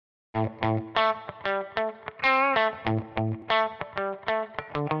Welcome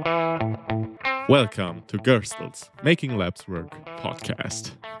to Gerstel's Making Labs Work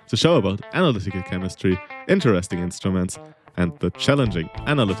podcast, the show about analytical chemistry, interesting instruments, and the challenging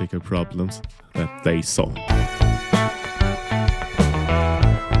analytical problems that they solve.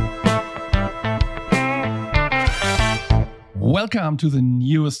 Welcome to the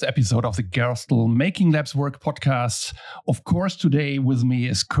newest episode of the Gerstel Making Labs Work podcast. Of course, today with me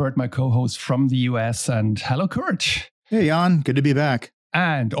is Kurt, my co-host from the US. And hello, Kurt. Hey, Jan. Good to be back.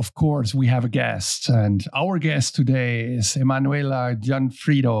 And of course, we have a guest. And our guest today is Emanuela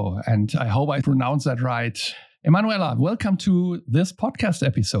Gionfriddo. And I hope I pronounced that right. Emanuela, welcome to this podcast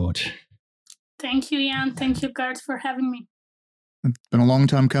episode. Thank you, Jan. Thank you, Kurt, for having me. It's been a long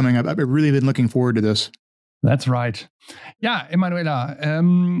time coming. I've really been looking forward to this. That's right. Yeah, Emanuela,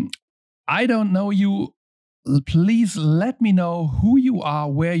 I don't know you. Please let me know who you are,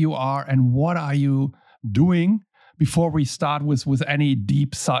 where you are, and what are you doing before we start with any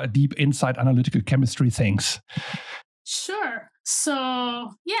deep insight analytical chemistry things. Sure.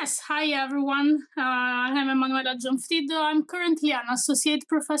 So, yes. Hi, everyone. I'm Emanuela Gionfriddo. I'm currently an associate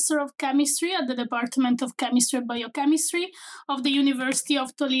professor of chemistry at the Department of Chemistry and Biochemistry of the University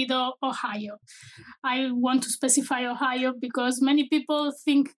of Toledo, Ohio. I want to specify Ohio because many people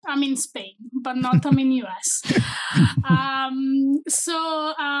think I'm in Spain, but not I'm in US.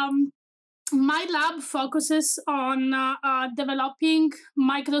 My lab focuses on developing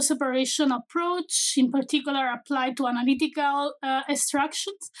microseparation approach, in particular applied to analytical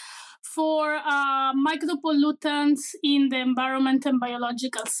extractions for micropollutants in the environment and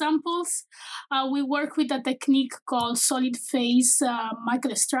biological samples. We work with a technique called solid phase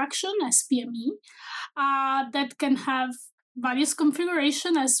microextraction, SPME, that can have various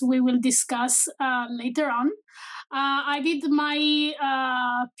configurations, as we will discuss later on. I did my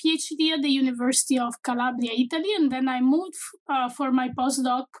PhD at the University of Calabria, Italy, and then I moved for my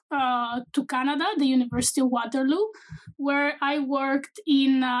postdoc to Canada, the University of Waterloo, where I worked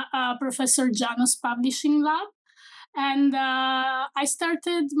in Professor Jano's publishing lab. And I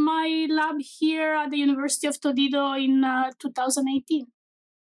started my lab here at the University of Toledo in 2018.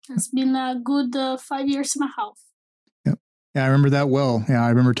 It's been a good 5 years and a half. Yeah, I remember that well. Yeah, I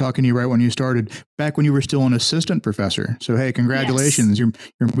remember talking to you right when you started, back when you were still an assistant professor. So, hey, congratulations. Yes.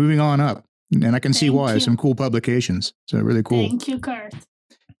 You're moving on up. And I can see why. Some cool publications. So really cool. Thank you, Kurt.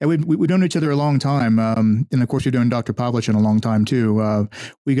 And we've known each other a long time. And of course, we've known Dr. Pavlichin a long time, too.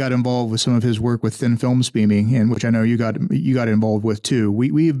 We got involved with some of his work with thin film SPME, and which I know you got involved with, too.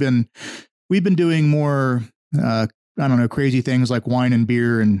 We've been doing more crazy things like wine and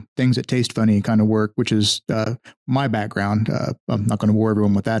beer and things that taste funny kind of work, which is my background. I'm not going to bore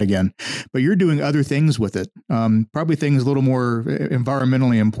everyone with that again, but you're doing other things with it, probably things a little more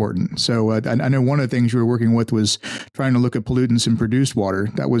environmentally important. So I know one of the things you were working with was trying to look at pollutants in produced water.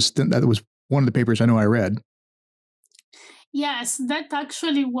 That was one of the papers I know I read. Yes, that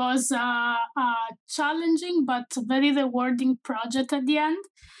actually was a challenging but very rewarding project at the end.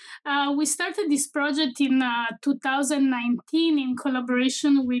 We started this project in 2019 in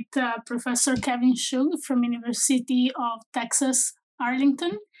collaboration with Professor Kevin Shug from University of Texas,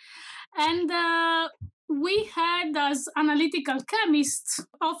 Arlington. And we had, as analytical chemists,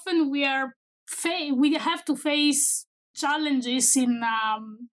 often we have to face challenges in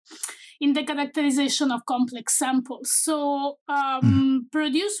the characterization of complex samples. So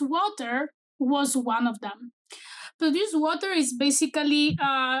produced water was one of them. Produced water is basically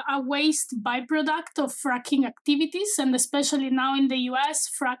a waste byproduct of fracking activities, and especially now in the US,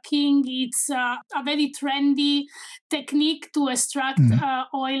 fracking it's a very trendy technique to extract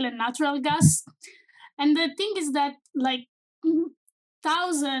oil and natural gas. And the thing is that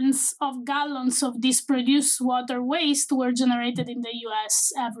thousands of gallons of this produced water waste were generated in the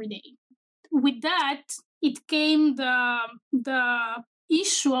US every day. With that, it came the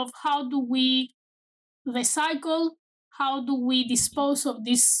issue of how do we recycle, how do we dispose of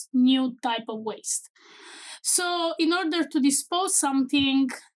this new type of waste. So in order to dispose something,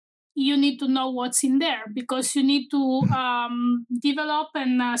 you need to know what's in there, because you need to develop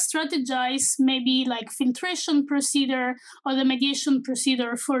and strategize maybe like filtration procedure or the mediation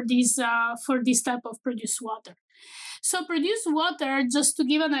procedure for this type of produced water. So produced water, just to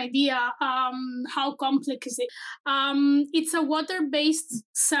give an idea how complex is it, it's a water-based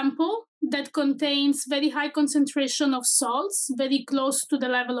sample that contains very high concentration of salts, very close to the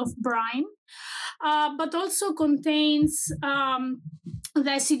level of brine, but also contains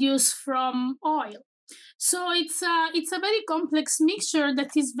residues from oil. So it's a very complex mixture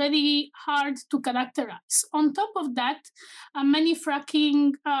that is very hard to characterize. On top of that, many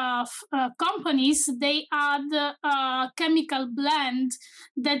fracking companies, they add a chemical blend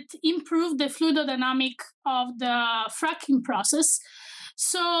that improve the fluidodynamic of the fracking process.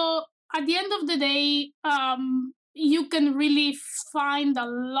 So at the end of the day, you can really find a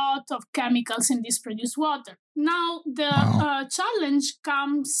lot of chemicals in this produced water. Now, the challenge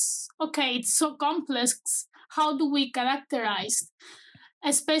comes, okay, it's so complex. How do we characterize,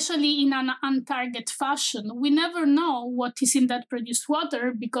 especially in an untargeted fashion? We never know what is in that produced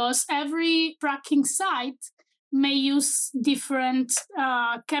water because every fracking site may use different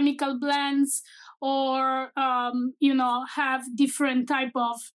chemical blends or, have different type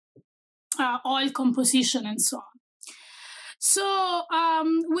of oil composition and so on. So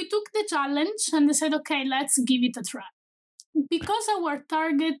we took the challenge and they said, okay, let's give it a try. Because our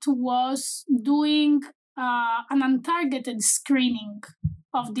target was doing an untargeted screening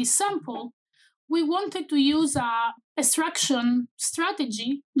of this sample, we wanted to use a extraction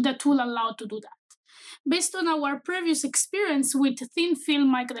strategy that will allow to do that. Based on our previous experience with thin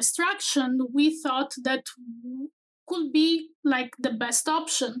film microextraction, we thought that could be like the best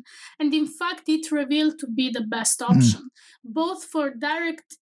option. And in fact, it revealed to be the best option, both for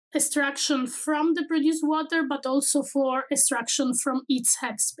direct extraction from the produced water, but also for extraction from its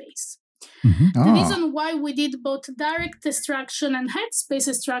headspace. The reason why we did both direct extraction and headspace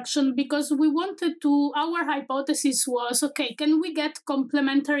extraction, because we wanted to, our hypothesis was, okay, can we get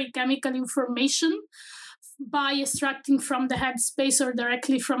complementary chemical information by extracting from the headspace or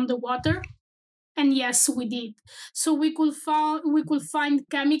directly from the water? And yes, we did. So we could find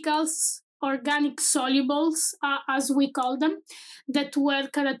chemicals, organic solubles, as we call them, that were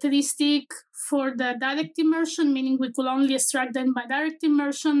characteristic for the direct immersion, meaning we could only extract them by direct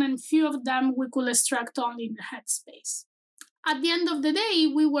immersion, and few of them we could extract only in the headspace. At the end of the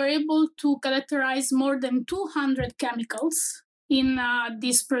day, we were able to characterize more than 200 chemicals in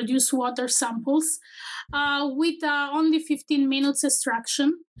these produced water samples with only 15 minutes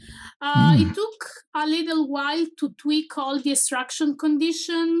extraction. It took a little while to tweak all the extraction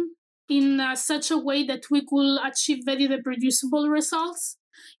condition in such a way that we could achieve very reproducible results.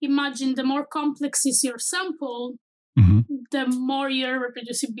 Imagine the more complex is your sample, the more your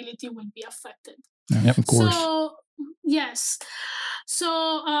reproducibility will be affected. Yep, of course. So, yes.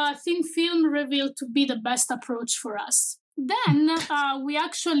 So thin film revealed to be the best approach for us. Then we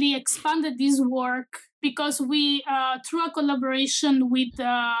actually expanded this work because we, through a collaboration with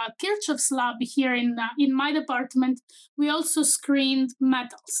Kirchhoff's lab here in my department, we also screened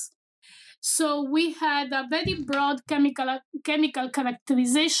metals. So we had a very broad chemical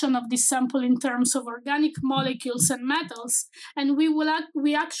characterization of this sample in terms of organic molecules and metals, and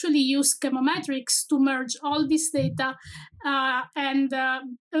we actually used chemometrics to merge all this data, and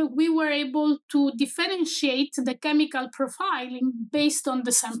we were able to differentiate the chemical profiling based on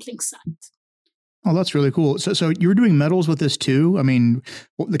the sampling site. Oh, that's really cool. So you were doing metals with this too? I mean,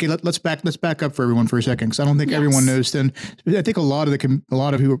 okay, let's back up for everyone for a second, because I don't think everyone knows thin. I think a lot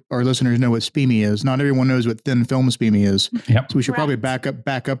of who our listeners know what SPME is. Not everyone knows what thin film SPME is. Yep. So we should probably back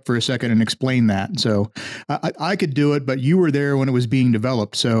up for a second and explain that. So I could do it, but you were there when it was being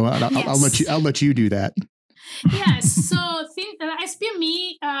developed. So I'll let you do that. Yes. So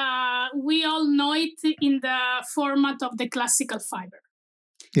SPME, we all know it in the format of the classical fiber.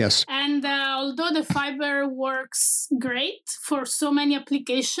 Yes. And although the fiber works great for so many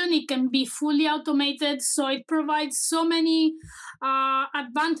applications, it can be fully automated. So it provides so many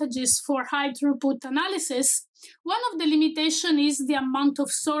advantages for high throughput analysis. One of the limitations is the amount of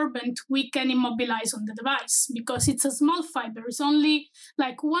sorbent we can immobilize on the device, because it's a small fiber. It's only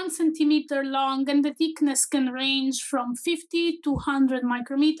like 1 centimeter long, and the thickness can range from 50 to 100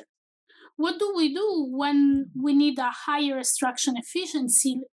 micrometers. What do we do when we need a higher extraction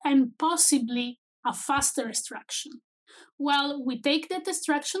efficiency and possibly a faster extraction? Well, we take that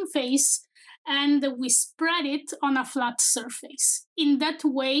extraction phase and we spread it on a flat surface. In that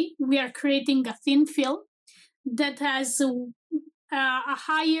way, we are creating a thin film that has a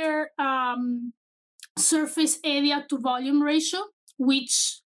higher surface area to volume ratio,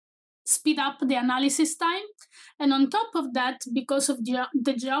 which speed up the analysis time. And on top of that, because of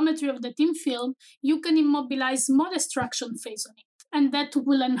the geometry of the thin film, you can immobilize more extraction phase on it, and that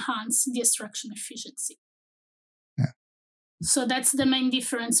will enhance the extraction efficiency. Yeah. So that's the main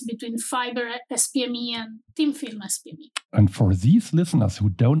difference between fiber SPME and thin film SPME. And for these listeners who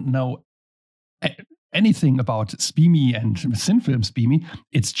don't know anything about SPME and thin film SPME,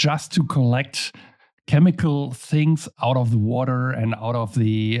 it's just to collect chemical things out of the water and out of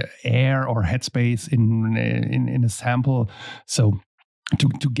the air or headspace in a sample. So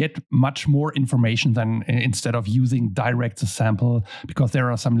to get much more information than instead of using direct the sample, because there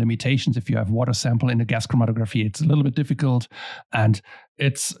are some limitations. If you have water sample in a gas chromatography, it's a little bit difficult, and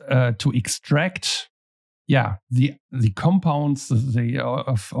it's to extract the compounds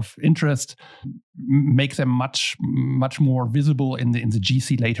of interest, make them much more visible in the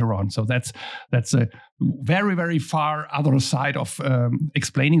GC later on. So that's a very, very far other side of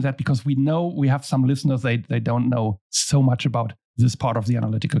explaining that, because we know we have some listeners they don't know so much about this part of the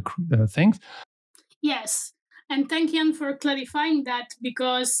analytical things. Yes. And thank you for clarifying that,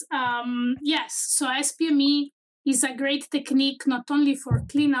 because so SPME is a great technique not only for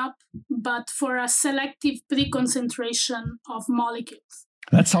cleanup, but for a selective pre-concentration of molecules.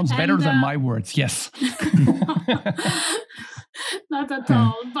 That sounds better than my words, yes. Not at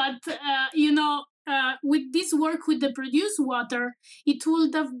all. But, with this work with the produced water, it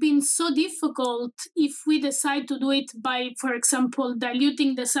would have been so difficult if we decide to do it by, for example,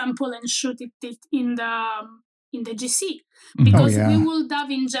 diluting the sample and shoot it in the GC. Because we would have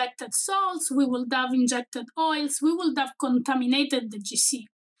injected salts, we would have injected oils, we would have contaminated the GC.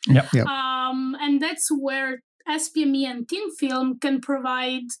 Yep. And that's where SPME and thin film can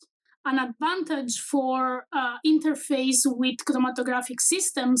provide an advantage for interface with chromatographic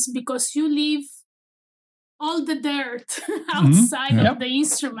systems, because you leave all the dirt outside of the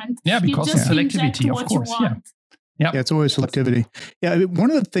instrument. Yeah, because you just of selectivity, inject what of course. you want. Yeah, it's always selectivity. Yeah,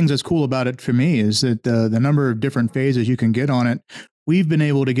 one of the things that's cool about it for me is that the number of different phases you can get on it. We've been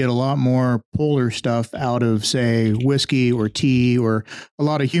able to get a lot more polar stuff out of, say, whiskey or tea or a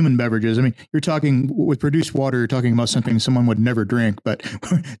lot of human beverages. I mean, you're talking with produced water, you're talking about something someone would never drink, but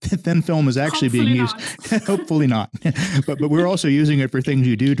thin film is actually being used. Hopefully not. but we're also using it for things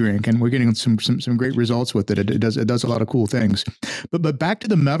you do drink, and we're getting some great results with it. It does a lot of cool things. But back to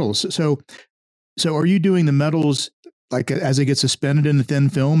the metals. So are you doing the metals like as it gets suspended in the thin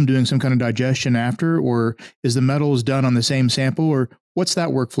film, doing some kind of digestion after, or is the metals done on the same sample, or what's that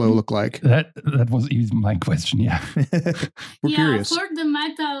workflow look like? That was even my question. Yeah, we're curious. For the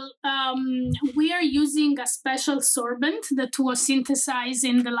metal, we are using a special sorbent that was synthesized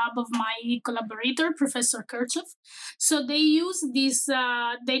in the lab of my collaborator, Professor Kirchhoff. So they use this,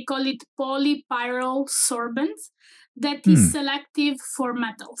 they call it polypyrrole sorbent that is selective for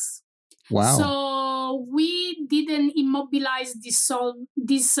metals. Wow. So we didn't immobilize this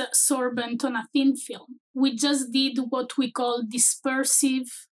sorbent on a thin film. We just did what we call dispersive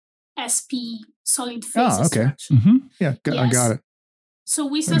SPE, solid phase extraction. Mm-hmm. Yeah, I got it. So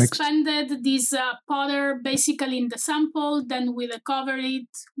we suspended this powder basically in the sample, then we recover it,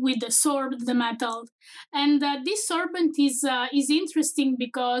 we desorbed the metal. And this sorbent is interesting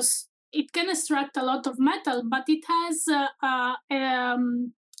because it can extract a lot of metal, but it has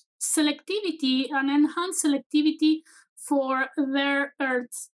selectivity, an enhanced selectivity for rare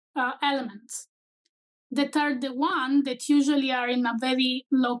earth elements that are the one that usually are in a very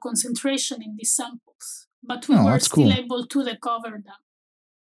low concentration in these samples, but we were still able to recover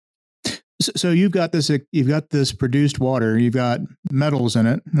them. So you've got this produced water, you've got metals in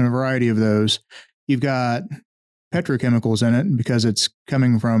it, and a variety of those. You've got petrochemicals in it because it's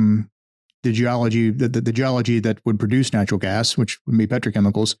coming from the geology that would produce natural gas, which would be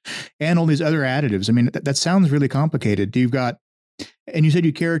petrochemicals, and all these other additives. I mean, that sounds really complicated. You've got, and you said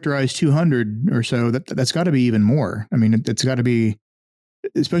you characterized 200 or so. That's got to be even more. I mean, it's got to be,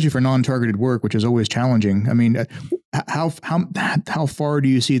 especially for non-targeted work, which is always challenging. I mean, how far do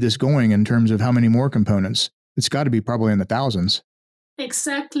you see this going in terms of how many more components? It's got to be probably in the thousands.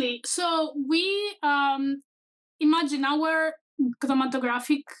 Exactly. So we imagine our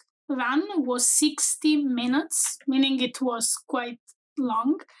chromatographic run was 60 minutes, meaning it was quite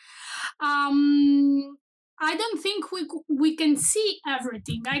long. I don't think we can see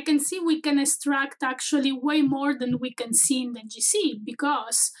everything. I can see we can extract actually way more than we can see in the GC,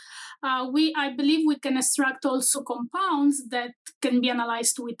 because I believe we can extract also compounds that can be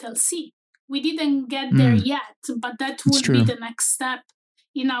analyzed with LC. We didn't get there yet, but that would be the next step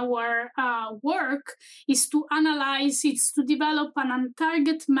in our work, is to analyze, it's to develop an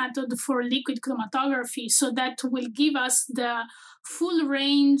on-target method for liquid chromatography, so that will give us the full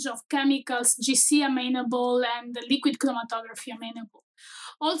range of chemicals, GC amenable and liquid chromatography amenable.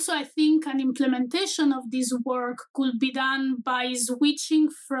 Also, I think an implementation of this work could be done by switching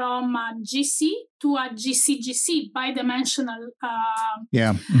from a GC to a GC-GC, bidimensional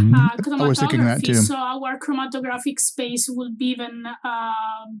chromatography. I was thinking that too. So our chromatographic space will be even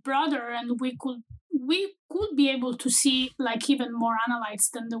broader, and we could be able to see like even more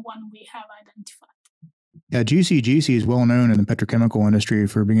analytes than the one we have identified. Yeah, GC is well known in the petrochemical industry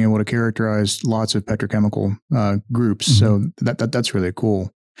for being able to characterize lots of petrochemical groups. Mm-hmm. So that's really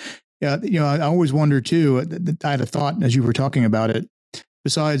cool. Yeah, I always wonder too. I had a thought as you were talking about it.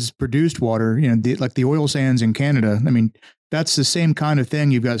 Besides produced water, like the oil sands in Canada, I mean, that's the same kind of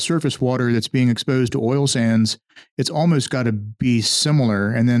thing. You've got surface water that's being exposed to oil sands. It's almost got to be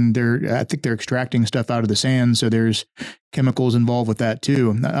similar. And then I think they're extracting stuff out of the sand. So there's chemicals involved with that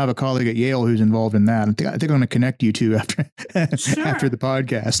too. I have a colleague at Yale who's involved in that. I think I'm going to connect you two after the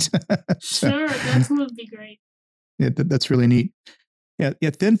podcast. Sure, that would be great. Yeah, that's really neat.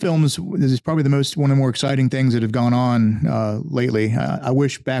 Yeah. Thin films is probably one of the more exciting things that have gone on lately. I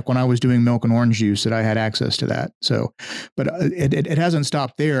wish back when I was doing milk and orange juice that I had access to that. So, but it hasn't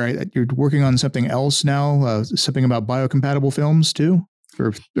stopped there. You're working on something else now, something about biocompatible films too,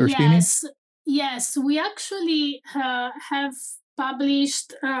 or Yes. We actually have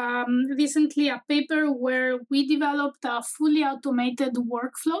published recently a paper where we developed a fully automated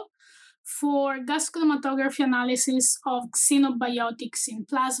workflow for gas chromatography analysis of xenobiotics in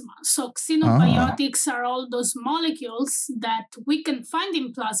plasma. So xenobiotics are all those molecules that we can find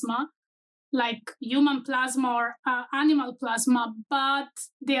in plasma, like human plasma or animal plasma, but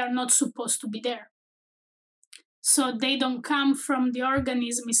they are not supposed to be there. So they don't come from the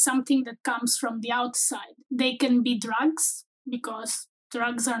organism. It's something that comes from the outside. They can be drugs, because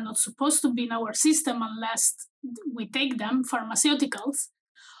drugs are not supposed to be in our system unless we take them, pharmaceuticals.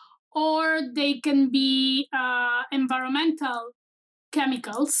 Or they can be environmental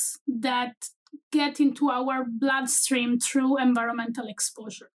chemicals that get into our bloodstream through environmental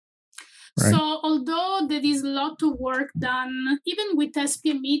exposure. Right. So although there is a lot of work done, even with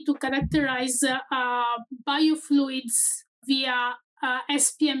SPME, to characterize biofluids via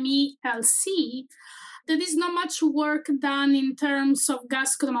SPME-LC, there is not much work done in terms of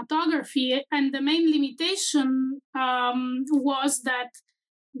gas chromatography. And the main limitation was that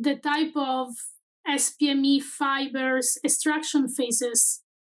the type of SPME fibers extraction phases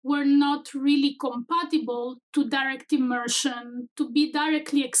were not really compatible to direct immersion, to be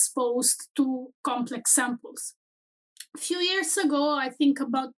directly exposed to complex samples. A few years ago, I think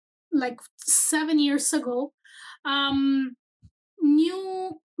about 7 years ago,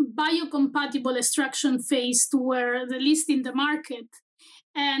 new biocompatible extraction phases were released in the market.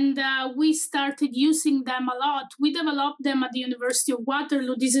 And we started using them a lot. We developed them at the University of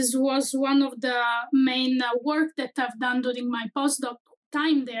Waterloo. This was one of the main work that I've done during my postdoc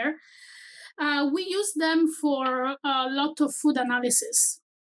time there. We use them for a lot of food analysis.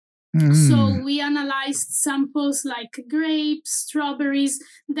 So we analyzed samples like grapes, strawberries.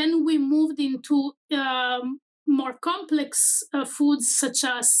 Then we moved into more complex foods such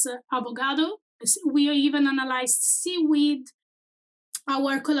as avocado. We even analyzed seaweed.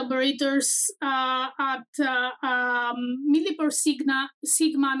 Our collaborators at Millipore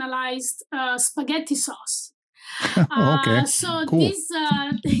Sigma analyzed spaghetti sauce. Okay. So cool.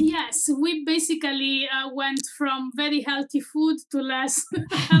 Yes, we basically went from very healthy food to less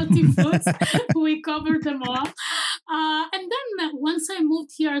healthy foods. We covered them all. And then once I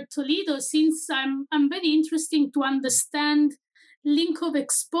moved here at Toledo, since I'm very interested to understand link of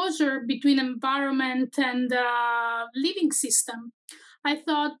exposure between environment and living system, I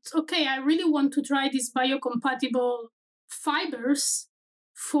thought, okay, I really want to try these biocompatible fibers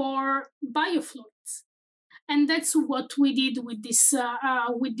for biofluids. And that's what we did with this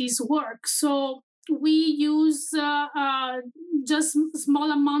work. So we use just a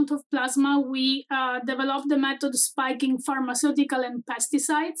small amount of plasma. We developed the method spiking pharmaceutical and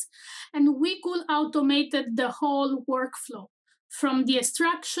pesticides, and we could automate the whole workflow from the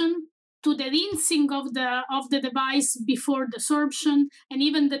extraction to the rinsing of the device before desorption, and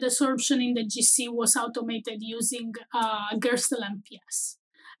even the desorption in the GC was automated using Gerstel MPS.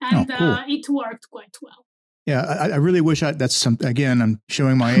 And cool. It worked quite well. Yeah, I really wish that's something. Again, I'm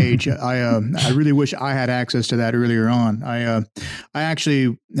showing my age. I really wish I had access to that earlier on. I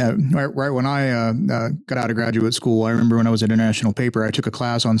actually right when I got out of graduate school, I remember when I was at International Paper, I took a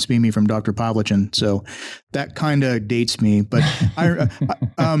class on SPME from Dr. Pavlichin. So that kind of dates me. But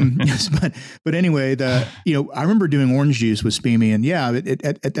but anyway, I remember doing orange juice with SPME, and yeah,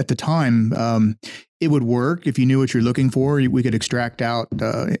 at the time. It would work if you knew what you're looking for. We could extract out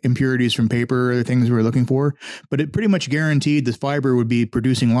impurities from paper or other things we were looking for, but it pretty much guaranteed the fiber would be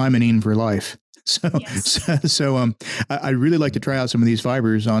producing limonene for life. So, yes. I'd really like to try out some of these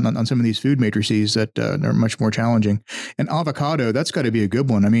fibers on some of these food matrices that are much more challenging. And avocado, that's got to be a good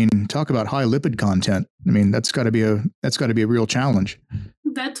one. I mean, talk about high lipid content. I mean, that's got to be a real challenge.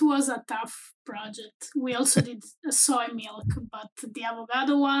 That was a tough project. We also did soy milk, but the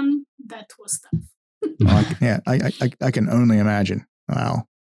avocado one, that was tough. I can only imagine. Wow.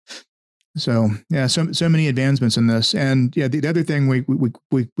 So yeah, so many advancements in this, and yeah, the other thing we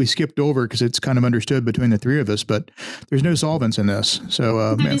skipped over because it's kind of understood between the three of us, but there's no solvents in this.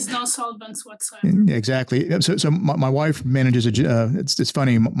 So there is no solvents whatsoever. Exactly. So my wife manages it's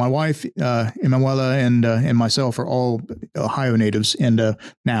funny. My wife, Emanuela, and myself are all Ohio natives, and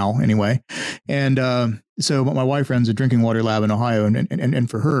now anyway, and so my wife runs a drinking water lab in Ohio, and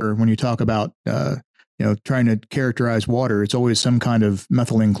for her, when you talk about trying to characterize water, it's always some kind of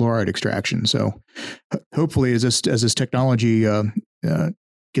methylene chloride extraction. So hopefully as this technology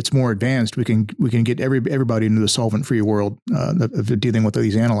gets more advanced, we can get everybody into the solvent-free world of dealing with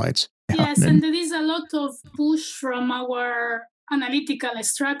these analytes. Yes, and there is a lot of push from our analytical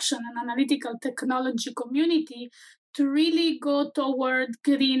extraction and analytical technology community to really go toward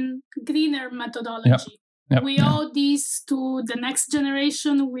greener methodology. Yep. We owe this to the next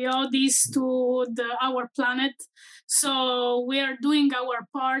generation. We owe this to our planet. So we are doing our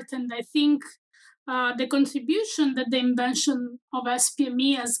part. And I think the contribution that the invention of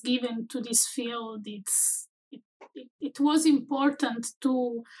SPME has given to this field, it was important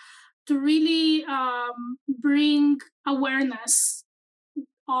to really bring awareness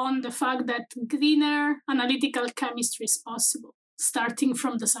on the fact that greener analytical chemistry is possible, starting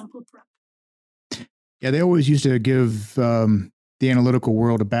from the sample prep. Yeah, they always used to give the analytical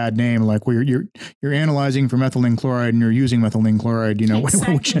world a bad name, like, well, you're analyzing for methylene chloride and you're using methylene chloride.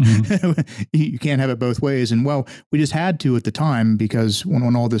 Exactly. You can't have it both ways. And well, we just had to at the time because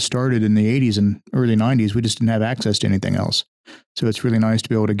when all this started in the 80s and early 90s, we just didn't have access to anything else. So it's really nice to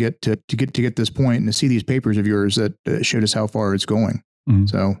be able to get to this point and to see these papers of yours that showed us how far it's going. Mm-hmm.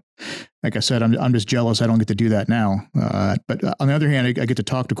 So, like I said, I'm just jealous I don't get to do that now. But on the other hand, I get to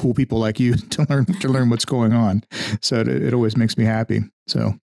talk to cool people like you to learn what's going on. So it always makes me happy.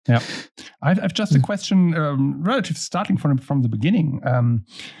 So yeah, I've just a question, relative starting from the beginning.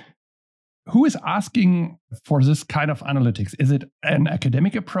 Who is asking for this kind of analytics? Is it an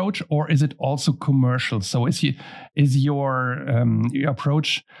academic approach or is it also commercial? So is your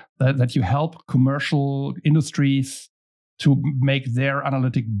approach that you help commercial industries to make their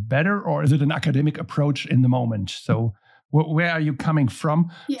analytic better, or is it an academic approach in the moment? So where are you coming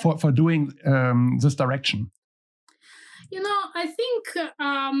from for doing this direction? I think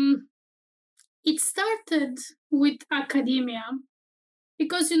it started with academia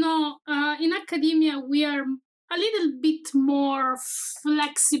because, in academia, we are a little bit more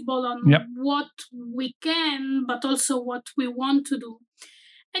flexible on what we can, but also what we want to do.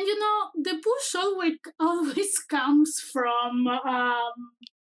 And, the push always comes from,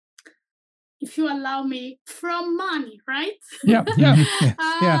 if you allow me, from money, right? Yeah.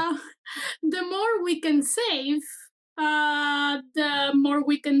 The more we can save, the more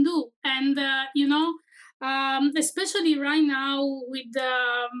we can do. And, especially right now with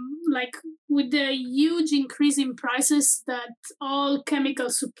the huge increase in prices that all chemical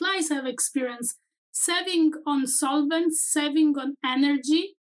supplies have experienced, saving on solvents, saving on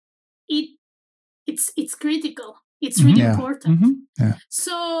energy, it's critical. It's really important. Mm-hmm. Yeah.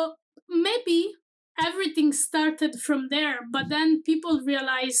 So maybe everything started from there, but then people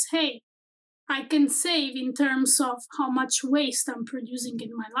realize, hey, I can save in terms of how much waste I'm producing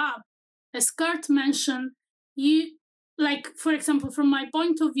in my lab. As Kurt mentioned, for example, from my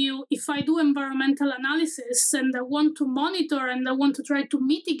point of view, if I do environmental analysis and I want to monitor and I want to try to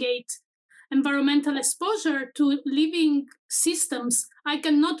mitigate environmental exposure to living systems, I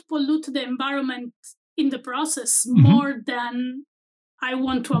cannot pollute the environment in the process more than I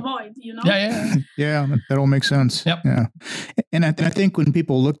want to avoid, Yeah, that all makes sense. Yep. Yeah. And I think when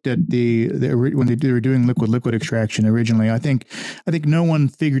people looked at when they were doing liquid extraction originally, I think no one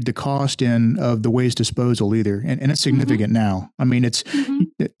figured the cost in of the waste disposal either, and it's significant now. I mean, it's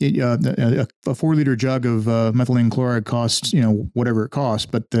a 4-liter jug of methylene chloride costs whatever it costs,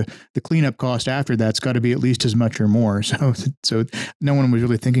 but the cleanup cost after that's got to be at least as much or more. So no one was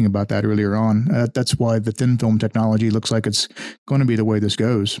really thinking about that earlier on. That's why the thin film technology looks like it's going to be the way this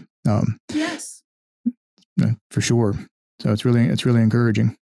goes. Yes, for sure. So it's really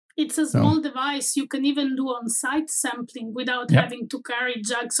encouraging. It's a small device. You can even do on-site sampling without having to carry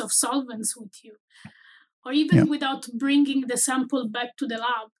jugs of solvents with you, or even without bringing the sample back to the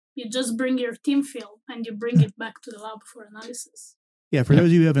lab. You just bring your thin film and you bring it back to the lab for analysis. Yeah, for those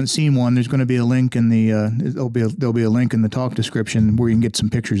of you who haven't seen one, there's going to be a link in the there'll be a link in the talk description where you can get some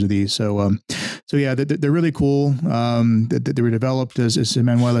pictures of these. So yeah, they're really cool. They were developed, as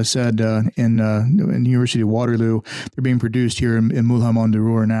Emanuela said, in the University of Waterloo. They're being produced here in Mülheim an der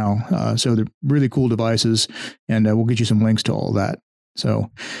Ruhr now. So they're really cool devices, and we'll get you some links to all that.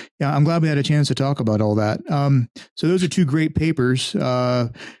 So, yeah, I'm glad we had a chance to talk about all that. So those are two great papers.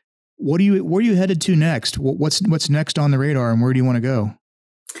 Where are you headed to next? What's next on the radar, and where do you want to go?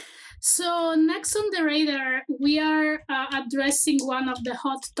 So next on the radar, we are addressing one of the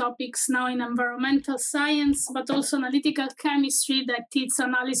hot topics now in environmental science, but also analytical chemistry, that is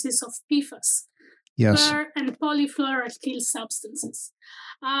analysis of PFAS, yes, per and polyfluoroalkyl substances.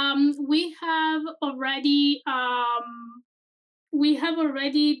 We have already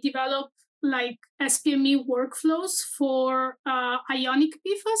developed like SPME workflows for ionic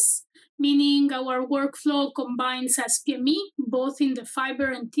PFAS, meaning our workflow combines SPME both in the fiber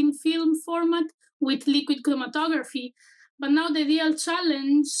and thin film format with liquid chromatography. But now the real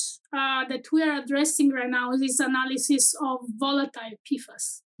challenge that we are addressing right now is analysis of volatile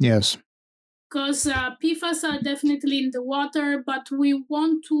PFAS. yes. Because PFAS are definitely in the water, but we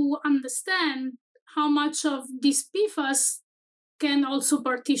want to understand how much of these PFAS can also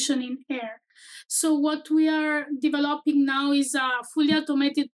partition in air. So what we are developing now is a fully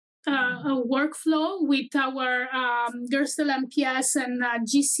automated workflow with our Gerstel MPS and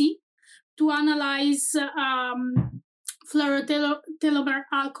GC to analyze fluorotelomere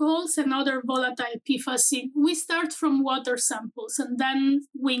alcohols and other volatile PFAS. We start from water samples, and then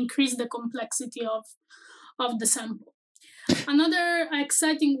we increase the complexity of the sample. Another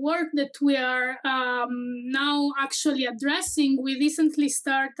exciting work that we are now actually addressing, we recently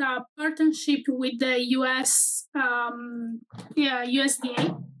started a partnership with the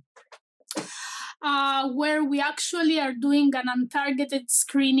USDA, where we actually are doing an untargeted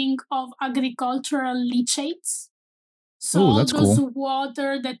screening of agricultural leachates. So all those cool.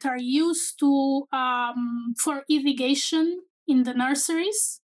 water that are used to for irrigation in the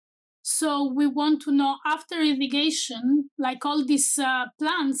nurseries. So we want to know, after irrigation, like all these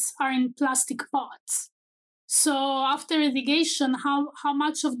plants are in plastic pots. So after irrigation, how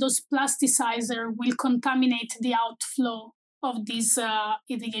much of those plasticizer will contaminate the outflow of these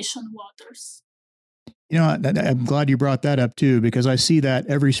irrigation waters? You know, I'm glad you brought that up too, because I see that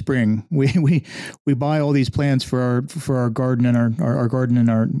every spring. We buy all these plants for our garden and our garden,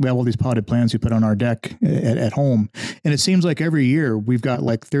 and we have all these potted plants we put on our deck at home. And it seems like every year we've got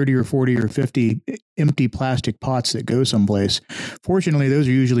like 30 or 40 or 50 empty plastic pots that go someplace. Fortunately, those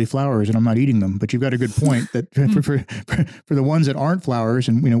are usually flowers, and I'm not eating them. But you've got a good point that for the ones that aren't flowers,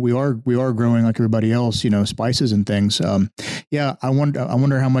 and we are growing like everybody else, spices and things. Yeah, I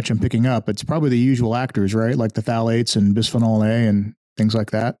wonder how much I'm picking up. It's probably the usual actors, right? Like the phthalates and bisphenol A and things like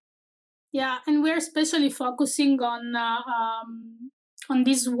that. Yeah, and we're especially focusing on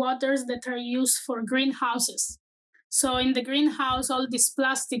these waters that are used for greenhouses. So in the greenhouse, all these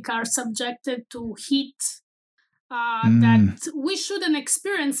plastic are subjected to heat that we shouldn't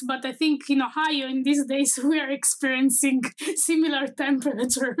experience. But I think in Ohio, in these days, we are experiencing similar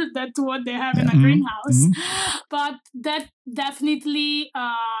temperature that what they have in a greenhouse. But that definitely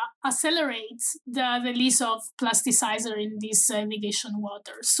accelerates the release of plasticizer in this irrigation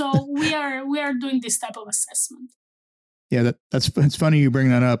water. So we are doing this type of assessment. Yeah, it's funny you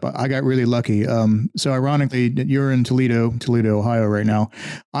bring that up. I got really lucky. So ironically, you're in Toledo, Ohio right now.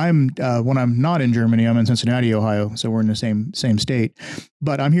 When I'm not in Germany, I'm in Cincinnati, Ohio. So we're in the same state,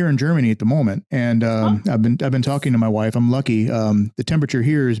 but I'm here in Germany at the moment. And I've been talking to my wife. I'm lucky. The temperature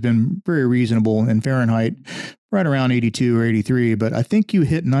here has been very reasonable in Fahrenheit, right around 82 or 83. But I think you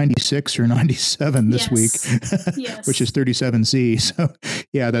hit 96 or 97 this week, which is 37 C. So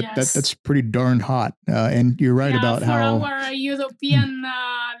yeah, that's pretty darn hot. And you're right about how our European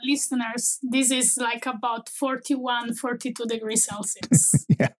listeners, this is like about 41, 42 degrees Celsius.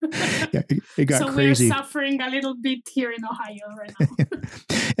 yeah, it got so crazy. So we're suffering a little bit here in Ohio right now.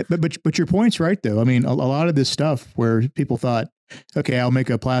 but your point's right though. I mean, a lot of this stuff where people thought, okay, I'll make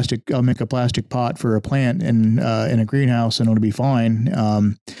a plastic pot for a plant in a greenhouse and it'll be fine.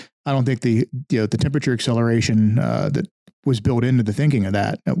 I don't think the temperature acceleration that was built into the thinking of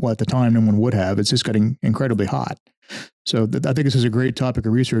that at the time no one would have. It's just getting incredibly hot. So I think this is a great topic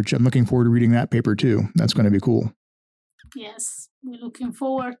of research. I'm looking forward to reading that paper too. That's going to be cool. Yes, we're looking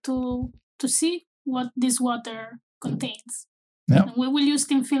forward to see what this water contains. Yeah. And we will use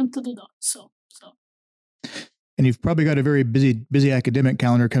thin film to do that. So. And you've probably got a very busy academic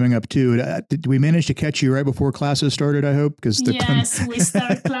calendar coming up too. Did we manage to catch you right before classes started, I hope? Yes, we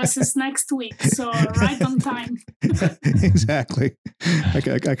start classes next week, so right on time. Exactly. I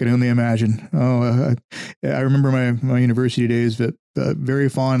can only imagine. I remember my university days very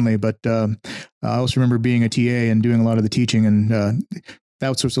fondly, but I also remember being a TA and doing a lot of the teaching, and that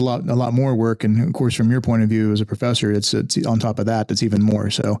was a lot more work. And of course, from your point of view as a professor, it's on top of that, that's even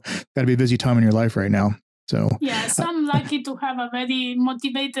more. So got to be a busy time in your life right now. So yes, I'm lucky to have a very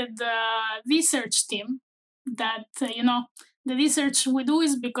motivated research team that, the research we do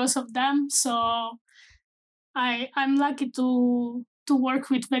is because of them. So I'm lucky to work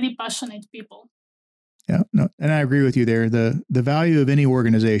with very passionate people. Yeah, no, and I agree with you there. The value of any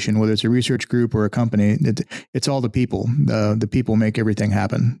organization, whether it's a research group or a company, it's all the people. The people make everything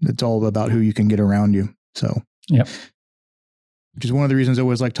happen. It's all about who you can get around you. So, yep. Which is one of the reasons I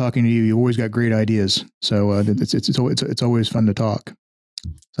always like talking to you. You've always got great ideas. So it's always fun to talk.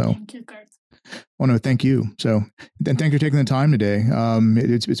 So thank you, Kurt. I want to thank you. So, and thank you for taking the time today.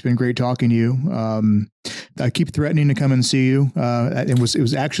 It's been great talking to you. I keep threatening to come and see you. It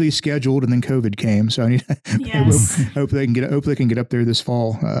was actually scheduled, and then COVID came. So I need. Yes. hope they can get up there this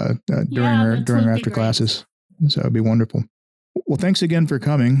fall during our after classes. So it'd be wonderful. Well, thanks again for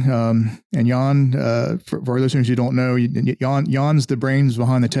coming. And Jan, for our listeners who don't know, Jan's the brains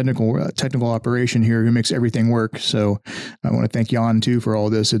behind the technical operation here, who makes everything work. So I want to thank Jan too for all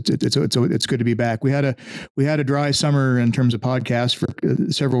this. It's good to be back. We had a dry summer in terms of podcasts for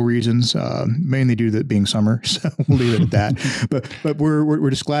several reasons, mainly due to it being summer. So we'll leave it at that. But we're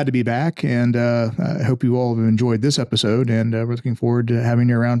just glad to be back, and I hope you all have enjoyed this episode. And we're looking forward to having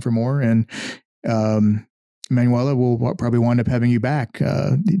you around for more. And Emanuela, we'll probably wind up having you back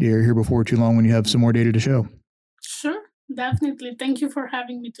here before too long when you have some more data to show. Sure, definitely. Thank you for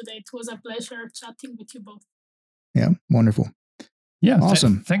having me today. It was a pleasure chatting with you both. Yeah, wonderful. Yeah,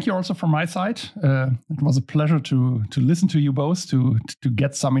 awesome. Thank you also from my side. It was a pleasure to listen to you both, to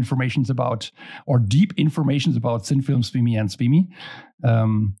get some information about, or deep information about thin film SPME and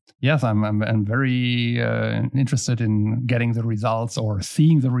SPME. Yes, I'm very interested in getting the results or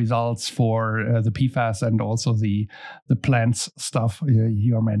seeing the results for the PFAS and also the plants stuff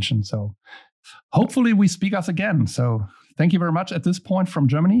you mentioned. So hopefully we speak us again. So thank you very much at this point from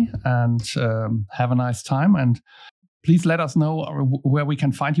Germany, and have a nice time. And please let us know where we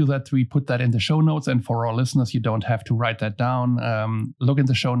can find you, that we put that in the show notes. And for our listeners, you don't have to write that down. Look in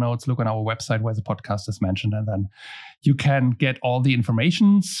the show notes, look on our website where the podcast is mentioned, and then you can get all the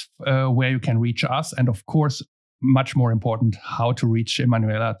informations where you can reach us. And of course, much more important, how to reach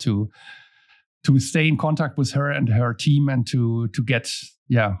Emanuela to stay in contact with her and her team, and to get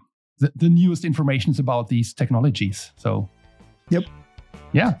the newest information about these technologies. So, yep.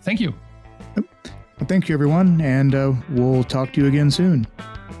 Yeah, thank you. Yep. Well, thank you, everyone, and we'll talk to you again soon.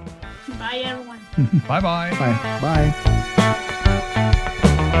 Bye, everyone. Bye-bye. Bye. Bye.